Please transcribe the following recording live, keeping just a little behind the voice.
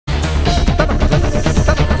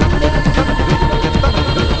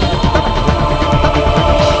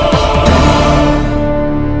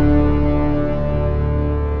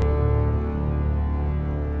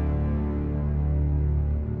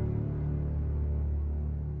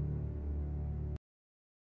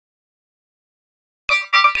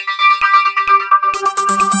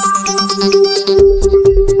Namaste.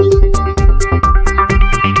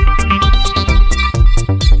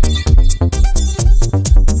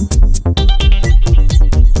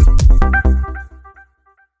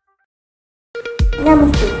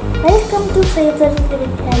 Welcome to Save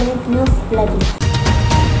News Bulletin.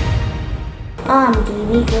 I'm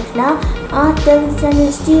TV Krishna. After the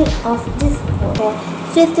history of this war,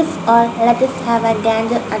 first of all, let us have a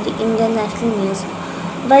gander at the international news.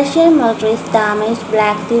 Russian militaries damaged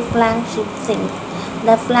Black Sea flagship sink.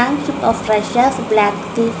 The flagship of Russia's Black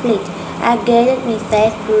Sea Fleet, a guided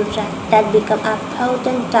missile cruiser that became a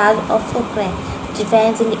potent target of Ukraine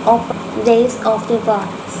defense in the open days of the war,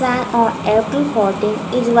 sank on April 14.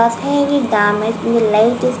 It was heavily damaged in the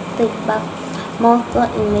latest Moscow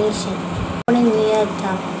invasion on a near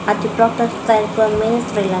term at the protest site for many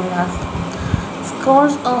Sri Lankas.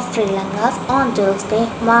 Scores of Sri Lankas on Thursday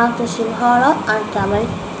marked the Shimhala and Tamil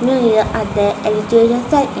New Year at their education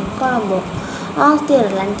site in Colombo. As they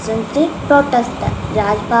relentlessly protested,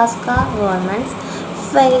 Rajapaksa government's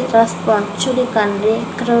failed response to the country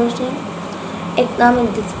causing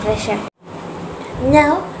economic depression.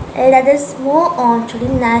 Now, let us move on to the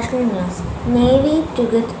national news. Navy to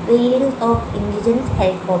get variants of indigenous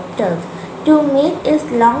helicopters to meet its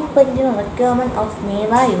long-pending requirement of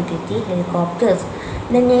naval utility helicopters.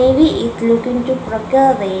 The Navy is looking to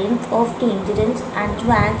procure variants of the indigenous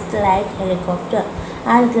advanced light helicopter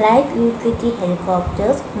and light utility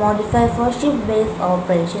helicopters modified for ship-based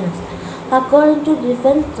operations. According to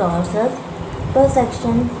defense sources,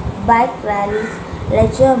 processions, bike rallies,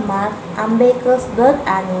 lecture mark Ambedkar's birth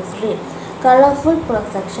anniversary, colorful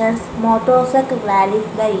processions, motorcycle rallies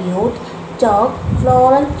by youth, chalk,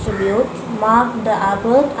 floral tributes mark the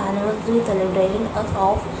birth anniversary celebration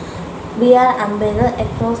of B.R. Ambedkar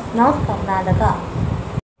across North Karnataka.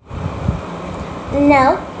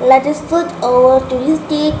 Now, let us switch over to the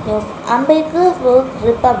state news. Ambedkar's work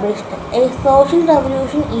republished. A social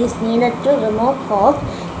revolution is needed to remove caste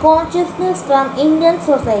consciousness from Indian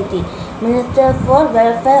society. Minister for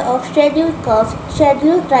Welfare of Scheduled Castes,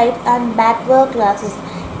 Scheduled Tribes and Backward Classes,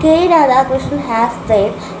 K. Radhakrishnan has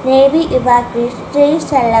said Navy evacuated three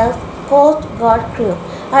sailors, Coast Guard crew,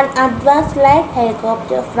 an advanced light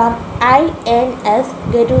helicopter from INS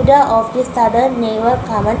Garuda of the Southern Naval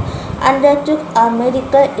Command undertook a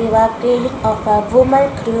medical evacuation of a woman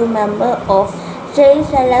crew member of three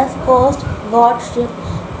sailors Coast Guard ship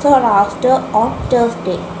Saurashtra on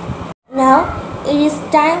Thursday. Now, it is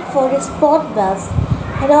time for the sport buzz.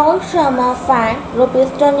 Rohit Sharma fined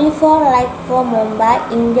 ₹24 lakh for Mumbai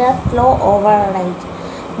India's slow override.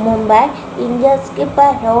 Mumbai India's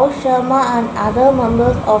skipper Rohit Sharma and other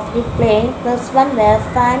members of the playing +1 were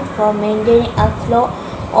fined for maintaining a slow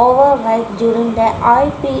override during the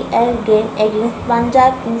IPL game against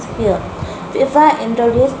Punjab Kings here. FIFA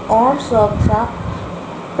introduced on-sofa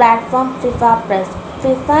platform FIFA Plus.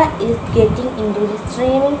 FIFA is getting into the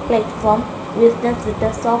streaming platform business with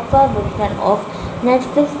the software version of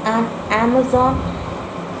Netflix and Amazon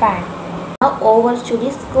Prime. Now over to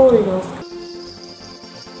the school news.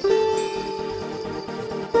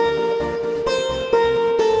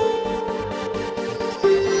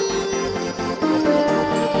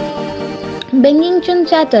 Bankim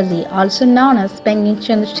Chatterjee, also known as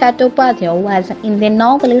Bankim Chattopadhyay, was an Indian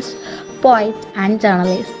novelist, poet and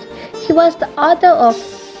journalist. He was the author of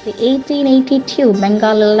the 1882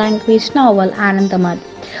 Bengali language novel Anandamad,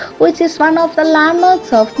 which is one of the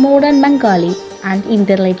landmarks of modern Bengali and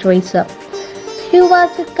Indian literature. He was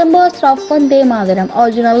a composer of Vande Mataram,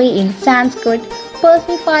 originally in Sanskrit,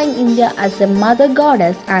 personifying India as a mother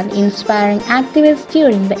goddess and inspiring activists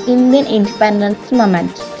during the Indian independence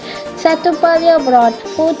movement. Chattopadhyay brought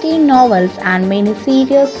 14 novels and many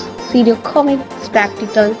serial comics,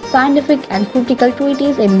 practical, scientific and critical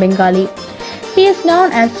treatises in Bengali. He is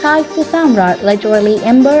known as Sahitya Samrat, literally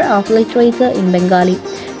emperor of literature in Bengali.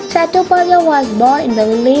 Chattopadhyay was born in the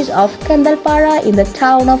village of Kandalpara in the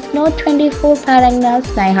town of North 24 Paragnas,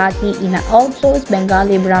 Naihati, in an Orthodox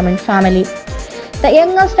Bengali Brahmin family. The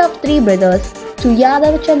youngest of three brothers, to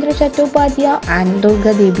Yadav Chandra Chattopadhyay and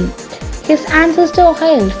Durga Devi. His ancestors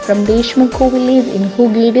hailed from Deshmukh village in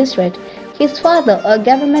Hooghly district. His father, a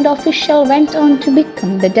government official, went on to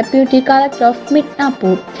become the deputy collector of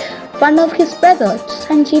Midnapur. One of his brothers,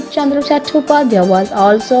 Sanjeev Chandra Chattopadhyay, was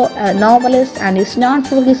also a novelist and is known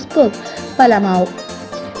for his book Palamau.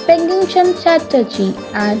 Bankim Chatterjee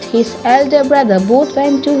and his elder brother both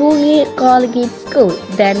went to Hooghly Collegiate School,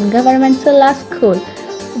 then Government Silla School,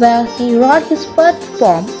 where he wrote his first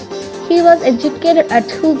poem. He was educated at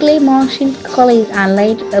Hooghly Merchant College and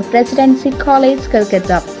later Presidency College,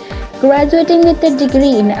 Calcutta, graduating with a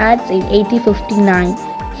degree in arts in 1859.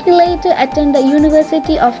 He later attended the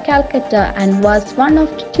University of Calcutta and was one of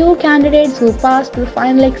the two candidates who passed the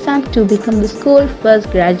final exam to become the school's first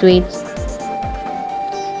graduates.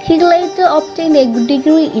 He later obtained a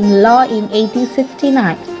degree in law in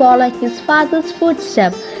 1869. Following his father's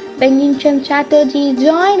footsteps, Bankim Chand Chatterjee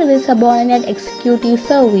joined the subordinate executive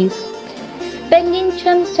service. Bankim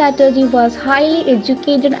Chand Chatterjee was highly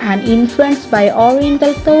educated and influenced by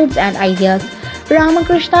Oriental thoughts and ideas.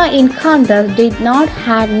 Ramakrishna in contrast did not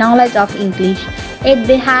have knowledge of English, yet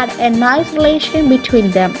they had a nice relation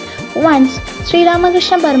between them. Once, Sri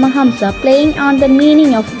Ramakrishna Paramahamsa, playing on the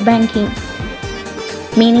meaning of banking,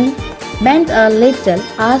 meaning bent a little,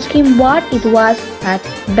 asked him what it was that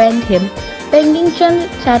bent him. Bankim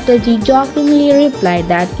Chand Chatterjee jokingly replied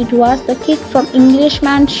that it was the kick from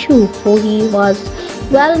Englishman's shoe, for he was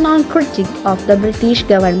well-known critic of the British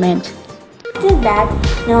government. After that,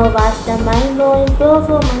 now was the mind-blowing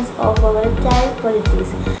performance of our child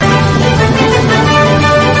prodigies.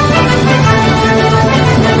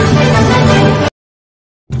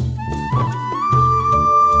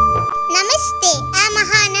 Namaste, I'm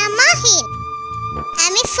Ahana Mahin.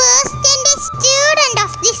 I'm a first standard student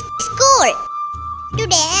of this school.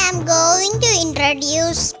 Today I'm going to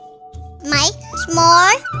introduce my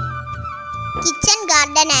small kitchen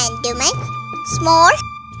garden and my small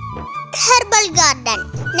herbal garden.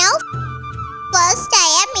 Now first I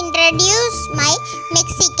am introduce my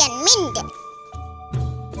Mexican mint.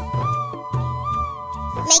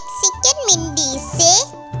 Mexican mint is a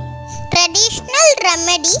traditional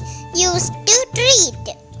remedy used to treat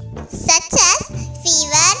such as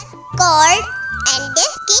fever, cold and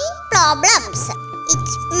skin problems.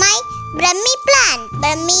 It's my Brahmi plant.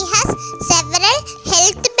 Brahmi has several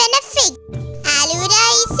health benefits. Aloe vera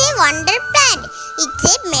is a wonder plant. It's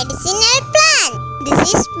a medicinal plant.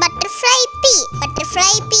 This is butterfly pea.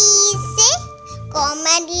 Butterfly pea is a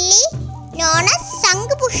commonly known as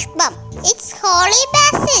Sangpushpam. It's holy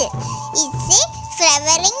basil. It's a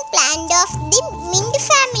flowering plant of the mint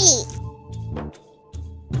family.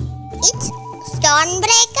 It's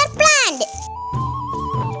stonebreaker plant.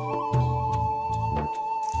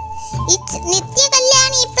 It's Nitya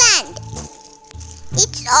Kalyani plant.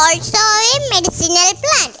 It's also a medicinal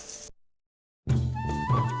plant.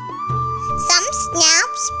 Some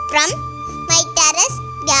snaps from my terrace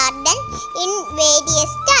garden in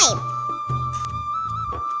various times.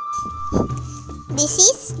 This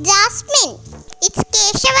is jasmine. It's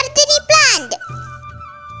Keshavardhani plant.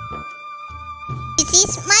 This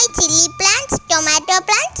is my chili plants, tomato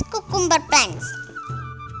plants, cucumber plants.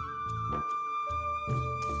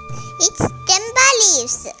 It's temba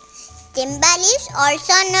leaves. Temba leaves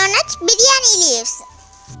also known as biryani leaves.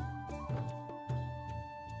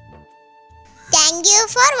 Thank you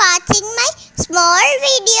for watching my small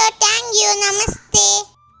video. Thank you. Namaste.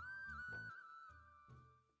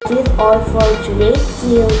 This is all for today.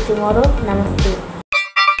 See you tomorrow. Namaste.